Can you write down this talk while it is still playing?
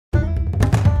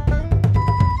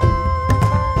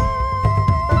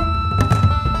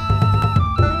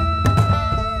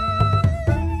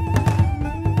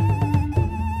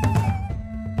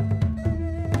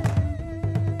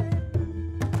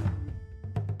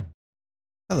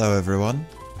Hello everyone.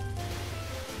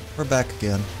 We're back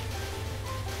again.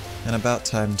 And about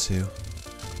time too.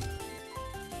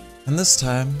 And this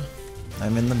time,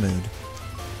 I'm in the mood.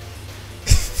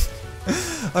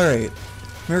 Alright,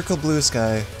 Miracle Blue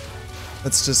Sky.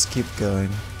 Let's just keep going.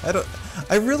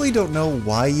 I really don't know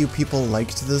why you people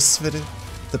liked this video,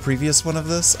 the previous one of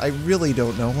this. I really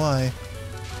don't know why.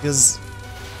 Because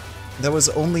that was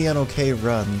only an okay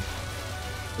run.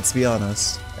 Let's be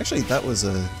honest. Actually, that was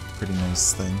a pretty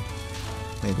nice thing.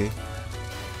 Maybe.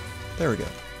 There we go.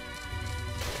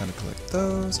 Kinda collect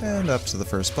those, and up to the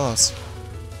first boss.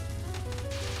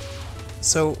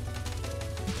 So,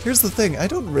 here's the thing, I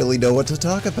don't really know what to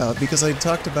talk about, because I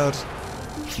talked about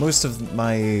most of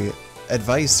my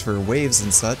advice for waves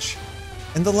and such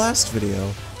in the last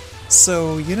video.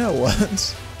 So, you know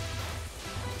what?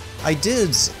 I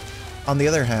did, on the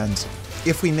other hand,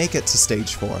 if we make it to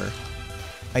stage 4,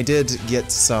 I did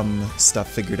get some stuff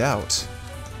figured out.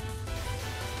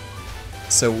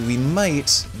 So we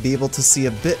might be able to see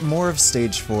a bit more of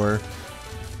stage 4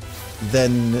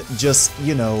 than just,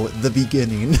 you know, the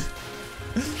beginning.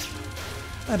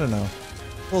 I don't know.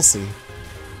 We'll see.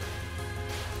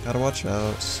 Gotta watch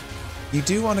out. You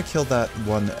do want to kill that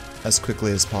one as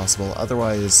quickly as possible,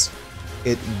 otherwise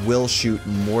it will shoot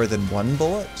more than one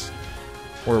bullet,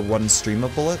 or one stream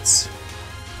of bullets.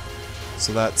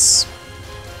 So that's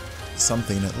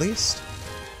something at least.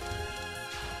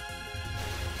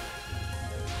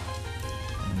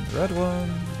 And the red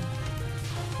one.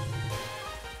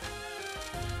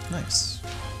 Nice.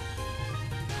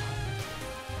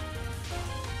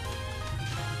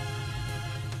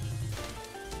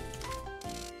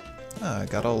 Ah, I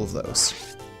got all of those.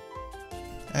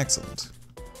 Excellent.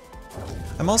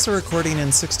 I'm also recording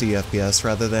in 60 FPS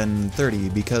rather than 30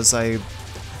 because I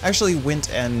actually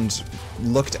went and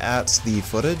looked at the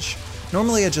footage.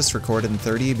 Normally I just record in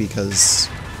 30 because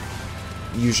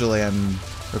usually I'm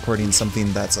recording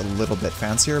something that's a little bit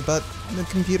fancier, but the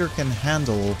computer can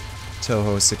handle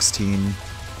Touhou 16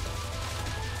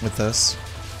 with this.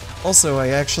 Also, I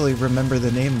actually remember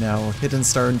the name now, Hidden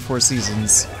Star in 4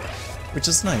 Seasons, which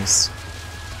is nice.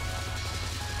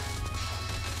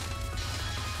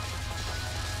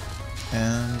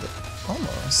 And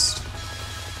almost.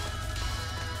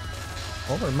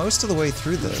 Well, we're most of the way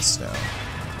through this now.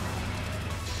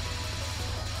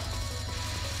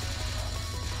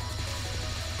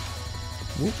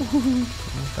 Woo-hoo-hoo.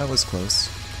 That was close.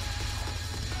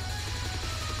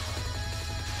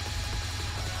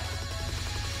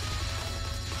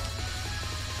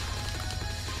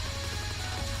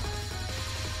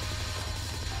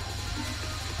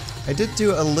 I did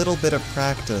do a little bit of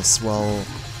practice while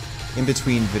in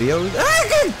between videos.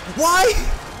 Why?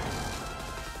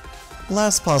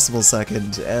 Last possible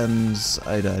second, and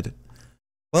I died.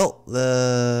 Well,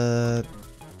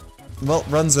 well,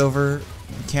 run's over.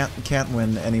 Can't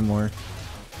win anymore.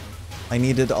 I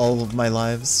needed all of my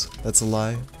lives. That's a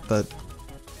lie, but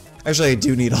actually I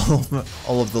do need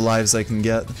all of the lives I can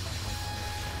get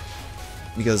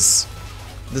because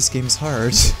this game's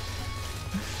hard.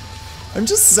 I'm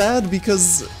just sad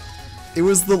because it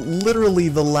was literally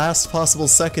the last possible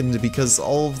second because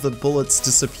all of the bullets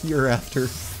disappear after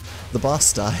the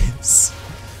boss dies.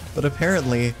 But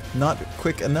apparently not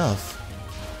quick enough.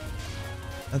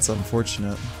 That's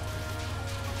unfortunate.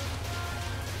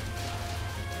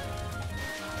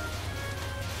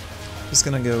 Just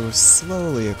gonna go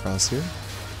slowly across here.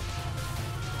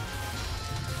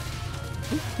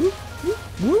 Whoop, whoop,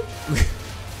 whoop,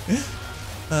 whoop.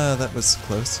 That was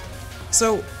close.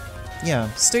 So,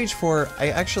 yeah, stage 4, I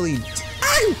actually...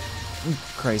 Ow!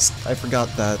 Christ, I forgot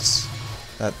that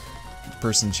that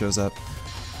person shows up.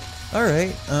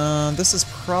 Alright, this is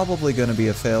probably gonna be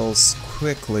a fail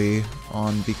quickly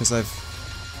on because I've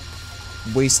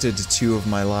wasted 2 of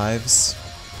my lives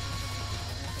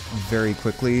very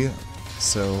quickly,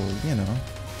 so, you know.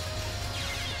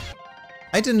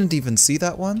 I didn't even see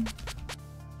that one,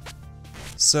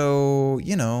 so,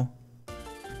 you know.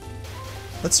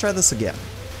 Let's try this again.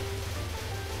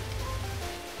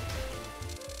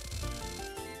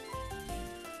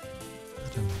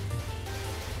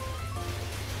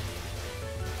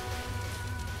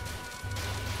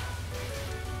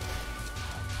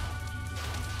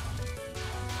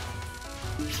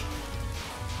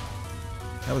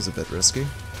 That was a bit risky.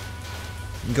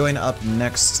 I'm going up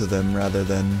next to them rather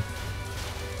than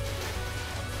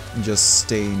just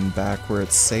staying back where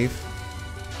it's safe.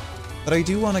 But I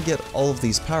do want to get all of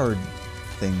these powered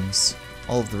things.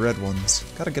 All of the red ones.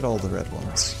 Gotta get all the red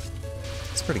ones.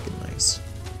 It's pretty good, nice.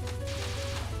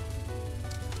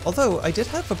 Although, I did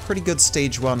have a pretty good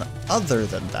stage 1 other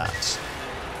than that.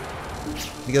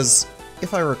 Because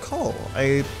if I recall,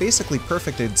 I basically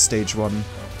perfected stage 1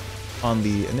 on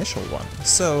the initial one,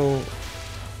 so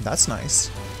that's nice.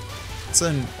 It's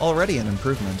already an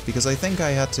improvement, because I think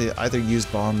I had to either use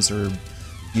bombs or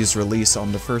use release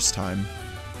on the first time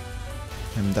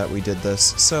and that we did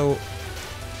this, so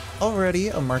already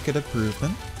a marked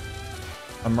improvement.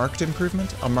 A marked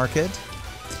improvement? A marked?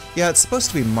 Yeah, it's supposed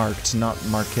to be marked, not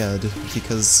marked,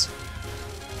 because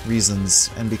reasons,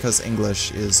 and because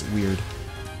English is weird.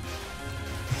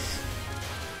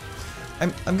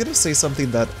 I'm gonna say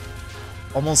something that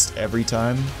almost every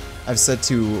time I've said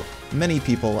to many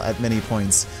people at many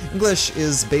points. English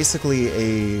is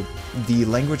basically the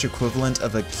language equivalent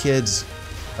of a kid,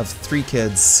 of 3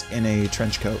 kids in a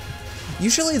trench coat.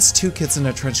 Usually it's 2 kids in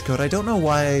a trench coat. I don't know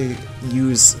why I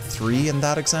use 3 in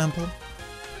that example.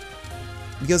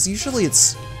 Because usually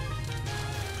it's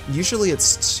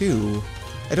 2.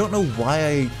 I don't know why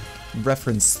I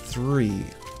reference 3.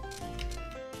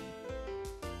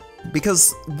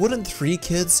 Because wouldn't 3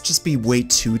 kids just be way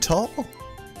too tall?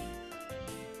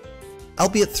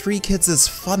 Albeit 3 kids is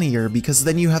funnier because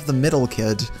then you have the middle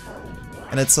kid,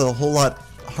 and it's a whole lot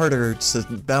harder to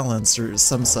balance or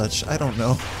some such. I don't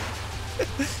know.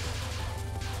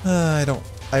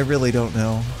 I really don't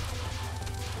know.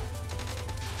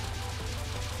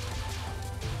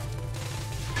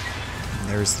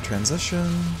 There's the transition.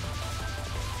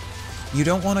 You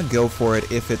don't want to go for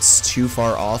it if it's too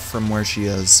far off from where she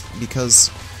is, because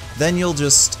then you'll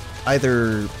just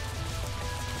either...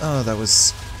 Oh, that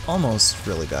was almost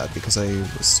really bad because I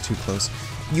was too close.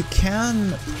 You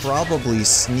can probably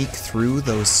sneak through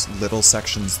those little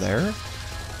sections there,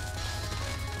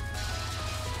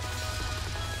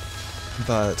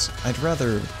 but I'd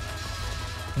rather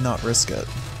not risk it.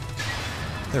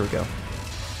 There we go.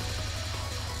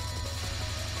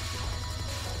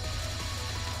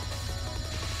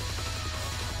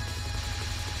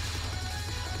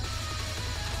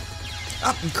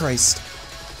 Ah, Christ.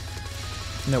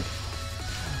 Nope.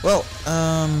 Well,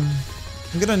 I'm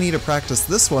gonna need to practice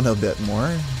this one a bit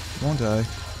more, won't I?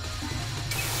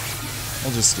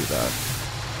 I'll just do that.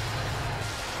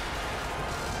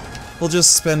 We'll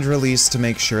just spend release to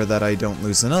make sure that I don't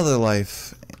lose another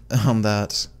life on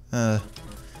that. That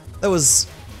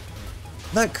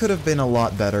could have been a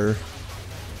lot better.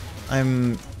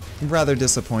 I'm rather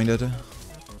disappointed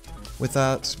with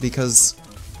that, because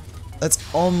that's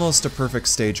almost a perfect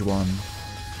stage 1.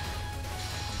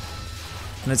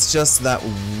 And it's just that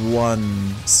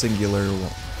one singular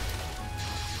one.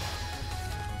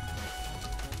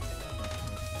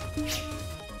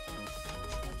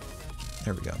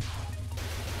 There we go.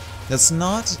 Let's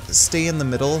not stay in the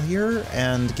middle here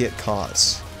and get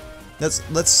caught.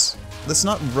 Let's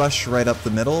not rush right up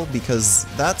the middle, because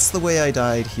that's the way I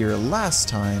died here last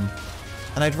time,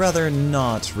 and I'd rather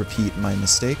not repeat my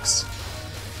mistakes.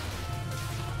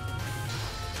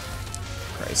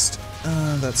 Christ.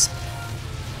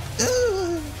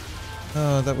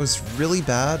 That was really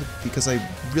bad, because I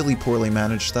really poorly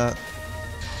managed that.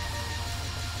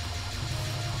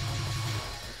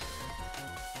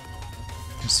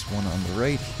 There's one on the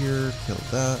right here, kill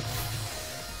that.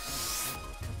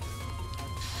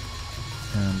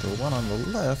 And the one on the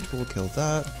left, we'll kill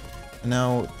that. And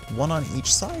now, one on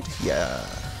each side? Yeah.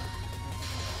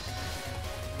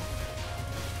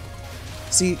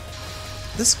 See,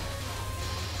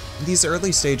 these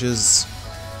early stages,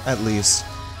 at least,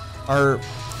 are,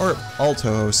 or all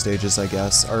Touhou stages, I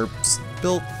guess, are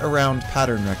built around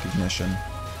pattern recognition.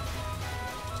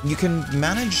 You can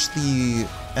manage the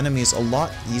enemies a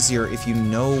lot easier if you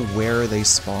know where they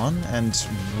spawn and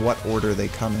what order they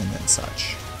come in and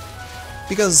such.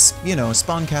 Because, you know,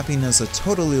 spawn capping is a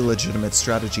totally legitimate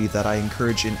strategy that I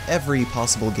encourage in every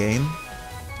possible game.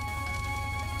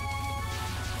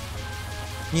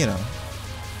 You know.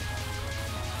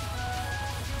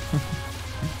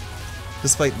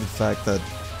 Despite the fact that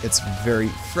it's very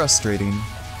frustrating,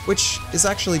 which is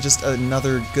actually just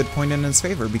another good point in its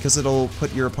favor, because it'll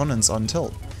put your opponents on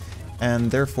tilt,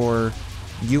 and therefore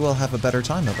you will have a better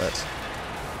time of it.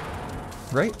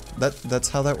 Right? That's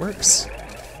how that works.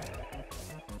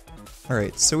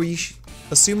 Alright, so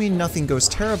assuming nothing goes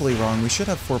terribly wrong, we should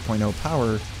have 4.0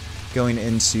 power going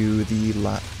into the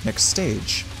next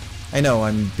stage. I know,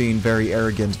 I'm being very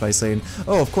arrogant by saying,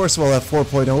 oh, of course we'll have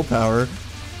 4.0 power.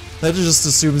 That just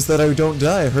assumes that I don't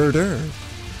die, herder.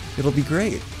 It'll be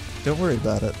great. Don't worry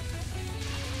about it.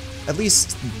 At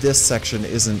least this section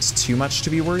isn't too much to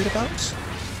be worried about.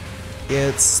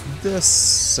 It's this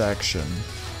section.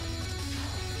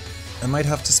 I might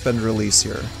have to spend release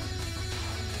here.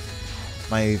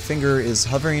 My finger is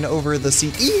hovering over the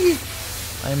seat. Eee!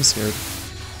 I am scared.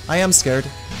 I am scared.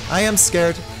 I am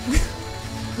scared.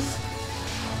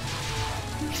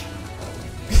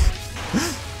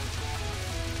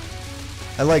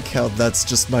 I like how that's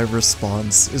just my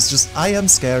response. It's just, I am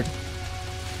scared.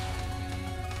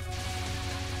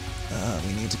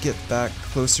 We need to get back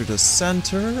closer to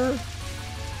center.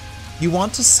 You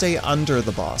want to stay under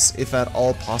the boss, if at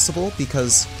all possible,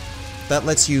 because that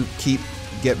lets you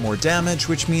get more damage,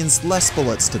 which means less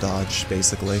bullets to dodge,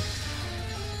 basically.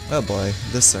 Oh boy,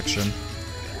 this section.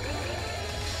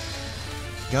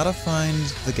 Gotta find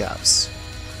the gaps.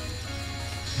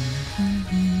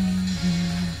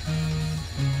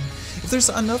 If there's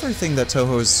another thing that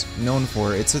Touhou's known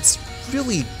for, it's its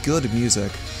really good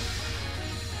music.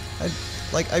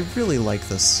 I really like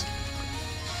this.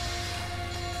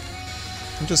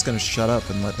 I'm just gonna shut up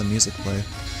and let the music play.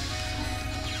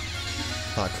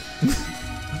 Fuck.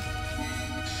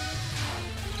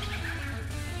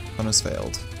 Bonus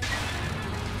failed.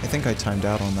 I think I timed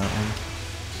out on that one.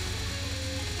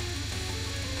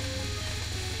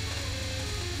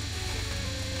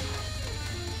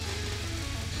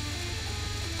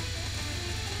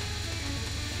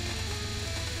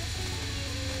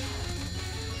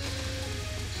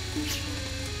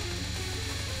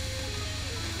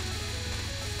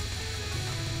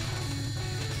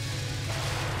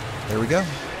 There we go.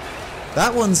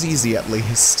 That one's easy at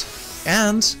least.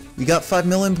 And we got 5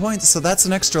 million points, so that's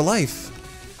an extra life.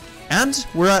 And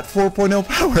we're at 4.0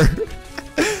 power.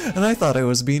 And I thought I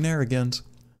was being arrogant.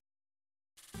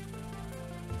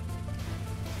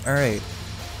 Alright.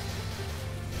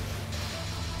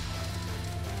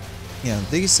 Yeah,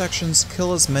 these sections,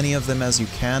 kill as many of them as you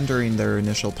can during their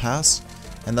initial pass,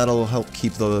 and that'll help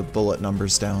keep the bullet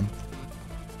numbers down.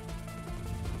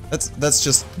 That's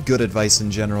just good advice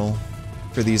in general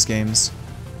for these games.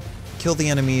 Kill the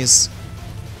enemies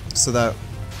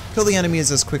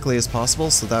as quickly as possible,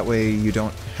 so that way you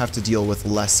don't have to deal with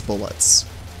less bullets.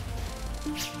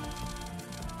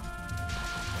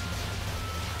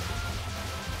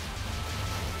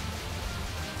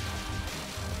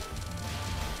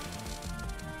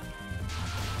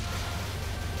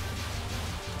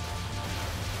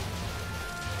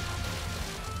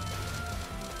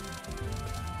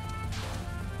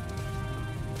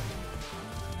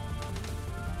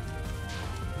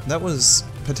 That was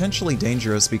potentially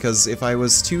dangerous because if I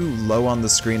was too low on the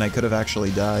screen, I could have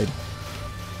actually died.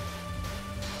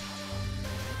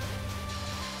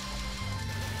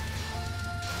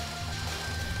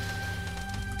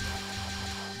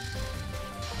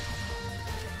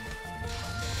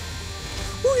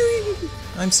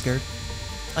 I'm scared.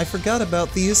 I forgot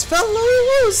about these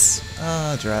fellows!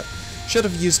 Ah, drat. Should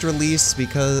have used release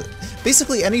because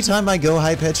basically anytime I go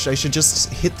high-pitched, I should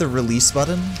just hit the release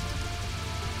button.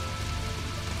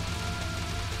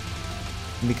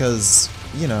 Because,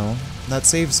 you know, that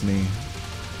saves me.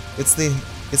 It's the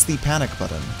panic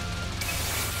button.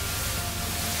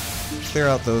 Clear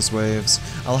out those waves.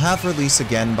 I'll have release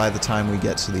again by the time we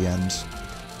get to the end.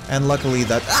 And luckily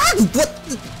that— ah! What?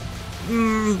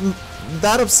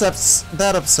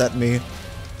 That upset me.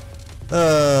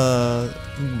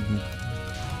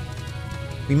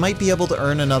 We might be able to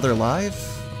earn another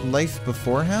life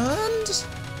beforehand?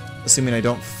 Assuming I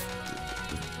don't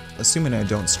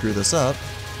screw this up.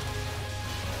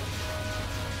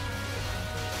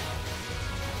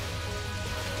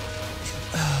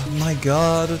 Oh my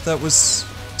god, that was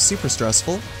super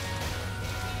stressful.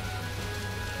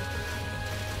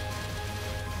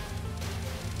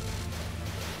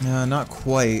 Not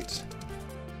quite.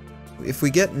 If we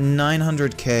get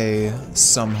 900k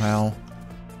somehow,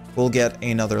 we'll get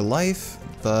another life,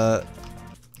 but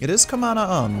it is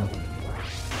Kamana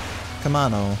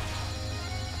Kamano.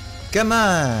 Come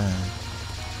on!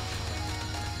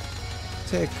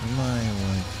 Take my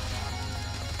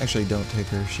wife. Actually, don't take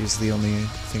her. She's the only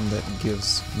thing that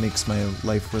makes my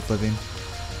life worth living.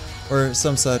 Or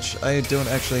some such. I don't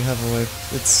actually have a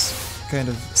wife. It's kind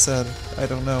of sad. I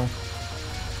don't know.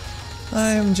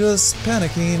 I'm just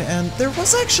panicking, and there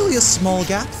was actually a small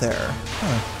gap there.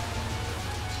 Huh.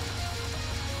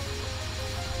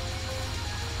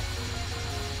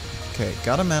 Okay,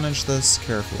 gotta manage this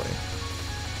carefully.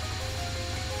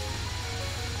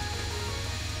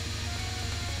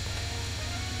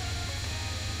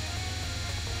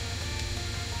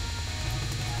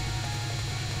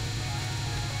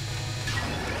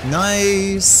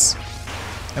 Nice!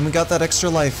 And we got that extra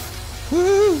life.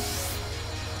 Woo!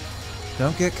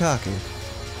 Don't get cocky.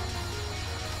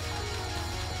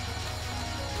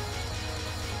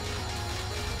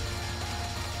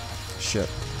 Shit.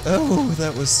 Oh,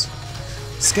 that was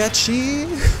sketchy.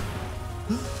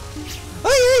 Ay,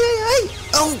 ay, ay, ay.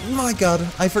 Oh my god,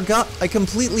 I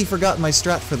completely forgot my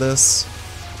strat for this.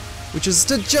 Which is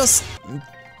to just...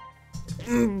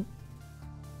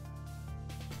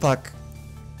 Fuck.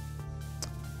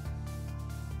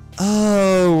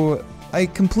 Oh, I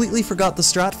completely forgot the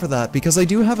strat for that, because I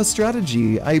do have a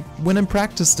strategy. I went and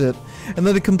practiced it, and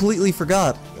then I completely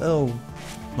forgot. Oh,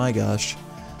 my gosh.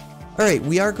 Alright,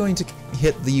 we are going to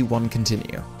hit the one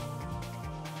continue.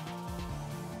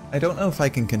 I don't know if I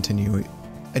can continue.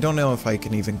 I don't know if I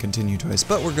can even continue twice,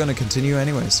 but we're gonna continue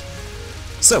anyways.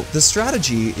 So, the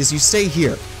strategy is you stay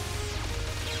here.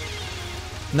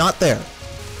 Not there.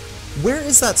 Where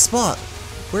is that spot?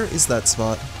 Where is that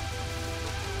spot?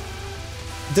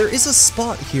 There is a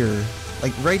spot here,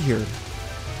 like right here.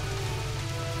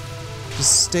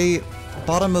 Just stay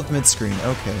bottom of mid-screen,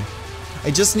 okay.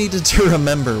 I just needed to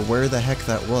remember where the heck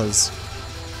that was.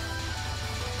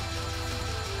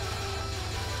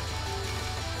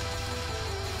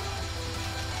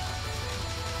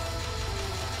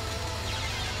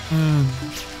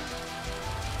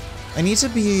 I need to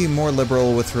be more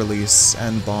liberal with release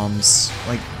and bombs.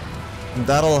 Like,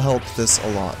 that'll help this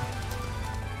a lot.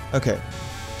 Okay.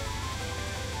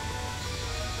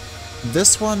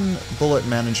 This one, bullet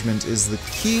management is the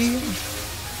key.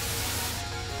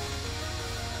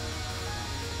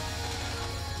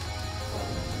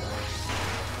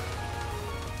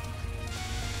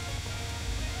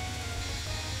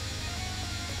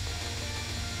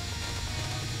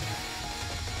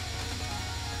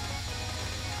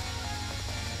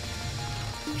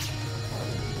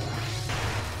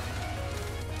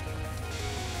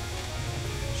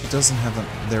 Doesn't have them.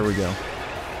 There we go.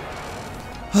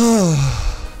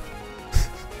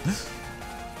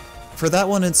 For that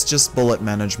one, it's just bullet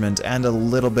management and a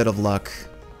little bit of luck.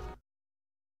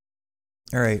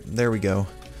 Alright, there we go.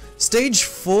 Stage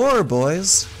 4,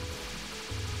 boys!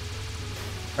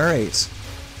 Alright.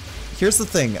 Here's the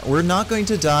thing. We're not going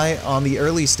to die on the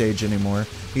early stage anymore,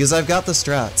 because I've got the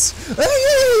strats.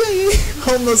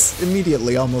 Almost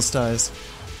immediately almost dies.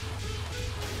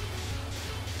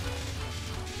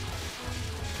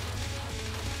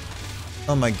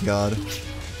 Oh my god.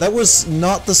 That was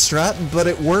not the strat, but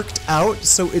it worked out,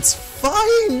 so it's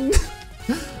fine!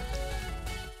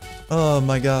 Oh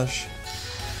my gosh.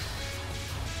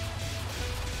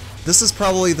 This is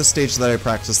probably the stage that I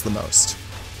practice the most.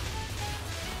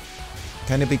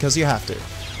 Kinda because you have to.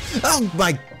 Oh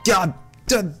my god!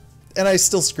 And I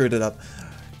still screwed it up.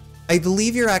 I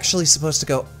believe you're actually supposed to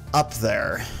go up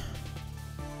there.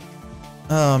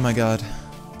 Oh my god.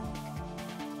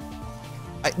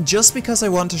 Just because I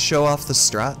want to show off the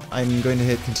strat, I'm going to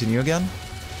hit continue again.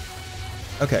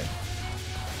 Okay.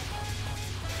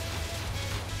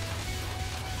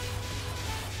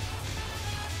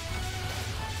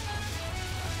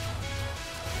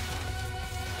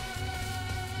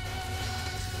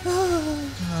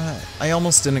 I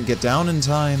almost didn't get down in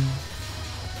time.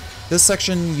 This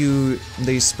section,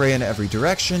 they spray in every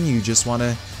direction. You just want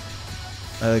to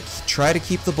try to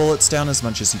keep the bullets down as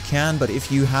much as you can, but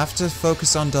if you have to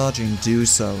focus on dodging, do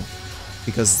so.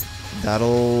 Because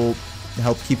that'll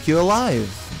help keep you alive,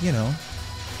 you know.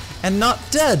 And not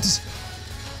dead!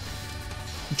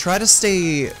 Try to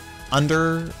stay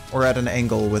under or at an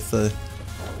angle with the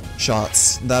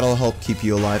shots. That'll help keep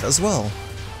you alive as well.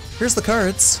 Here's the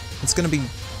cards. It's gonna be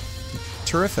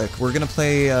terrific. We're gonna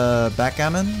play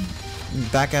backgammon.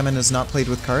 Backgammon is not played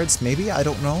with cards, maybe? I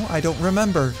don't know. I don't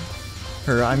remember.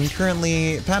 I'm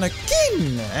currently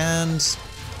panicking, and...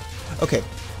 Okay,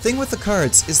 thing with the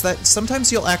cards is that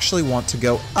sometimes you'll actually want to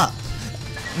go up.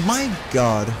 My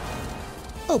god.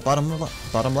 Oh, bottom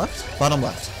left? Bottom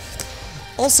left.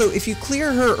 Also, if you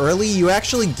clear her early, you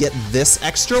actually get this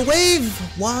extra wave!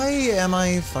 Why am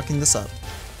I fucking this up?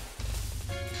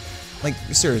 Like,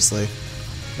 seriously.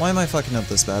 Why am I fucking up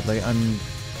this badly?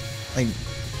 Like,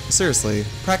 seriously.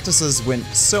 Practices went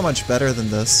so much better than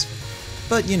this.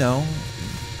 But, you know,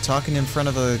 talking in front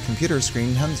of a computer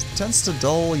screen tends to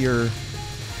dull your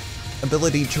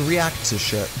ability to react to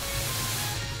shit.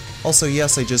 Also,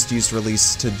 yes, I just used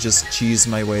release to just cheese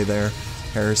my way there,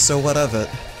 so what of it.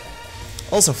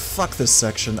 Also, fuck this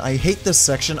section. I hate this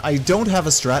section. I don't have a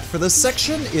strat for this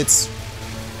section. It's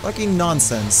fucking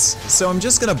nonsense. So I'm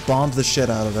just gonna bomb the shit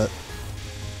out of it.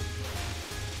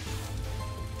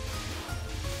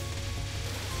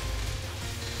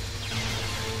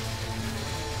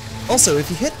 Also, if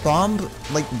you hit bomb,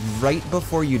 like, right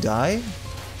before you die...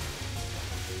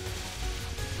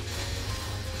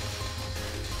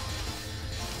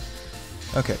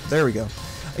 Okay, there we go.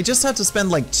 I just had to spend,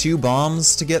 like, 2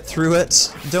 bombs to get through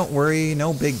it. Don't worry,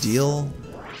 no big deal.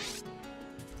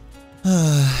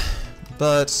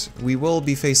 but we will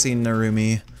be facing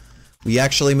Narumi. We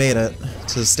actually made it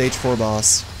to stage 4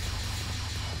 boss.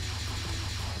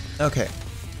 Okay.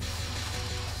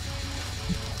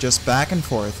 Just back and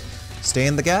forth. Stay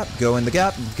in the gap, go in the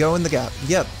gap, go in the gap.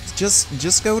 Yep,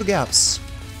 just go to gaps.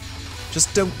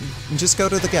 Just go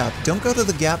to the gap. Don't go to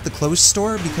the gap, the closed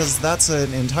store, because that's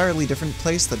an entirely different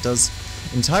place that does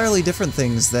entirely different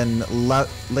things than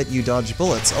let you dodge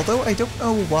bullets. Although I don't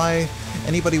know why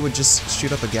anybody would just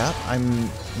shoot up a gap. I'm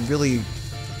really...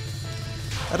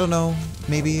 I don't know.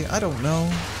 Maybe. I don't know.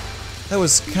 That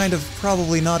was kind of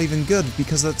probably not even good,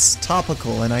 because that's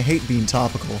topical, and I hate being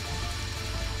topical.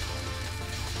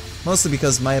 Mostly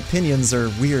because my opinions are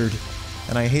weird,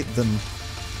 and I hate them.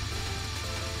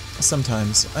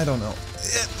 Sometimes. I don't know.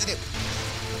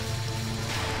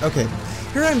 Okay.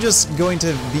 Here I'm just going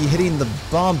to be hitting the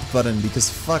bomb button because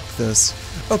fuck this.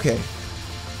 Okay.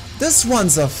 This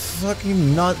one's a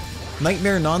fucking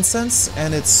nightmare nonsense,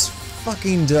 and it's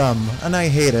fucking dumb, and I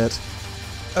hate it.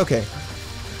 Okay.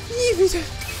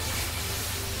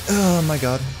 Oh my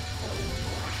god.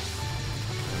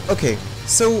 Okay,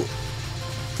 so...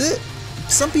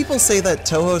 some people say that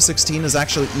Touhou 16 is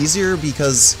actually easier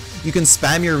because you can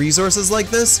spam your resources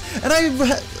like this, and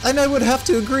I would have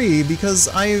to agree, because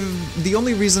the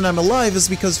only reason I'm alive is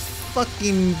because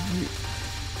fucking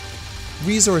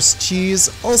resource cheese.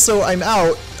 Also, I'm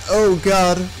out. Oh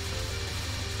god.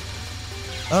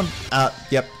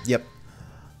 Yep.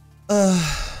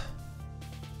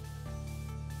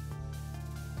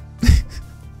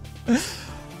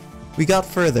 We got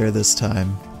further this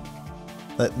time.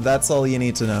 That's all you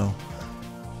need to know.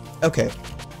 Okay.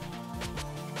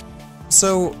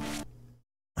 So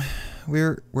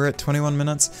we're at 21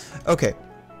 minutes. Okay.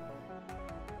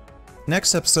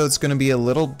 Next episode's gonna be a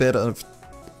little bit of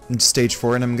stage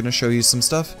 4, and I'm gonna show you some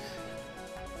stuff.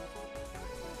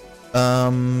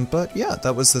 But yeah,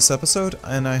 that was this episode,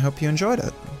 and I hope you enjoyed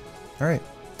it. Alright.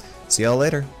 See y'all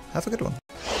later. Have a good one.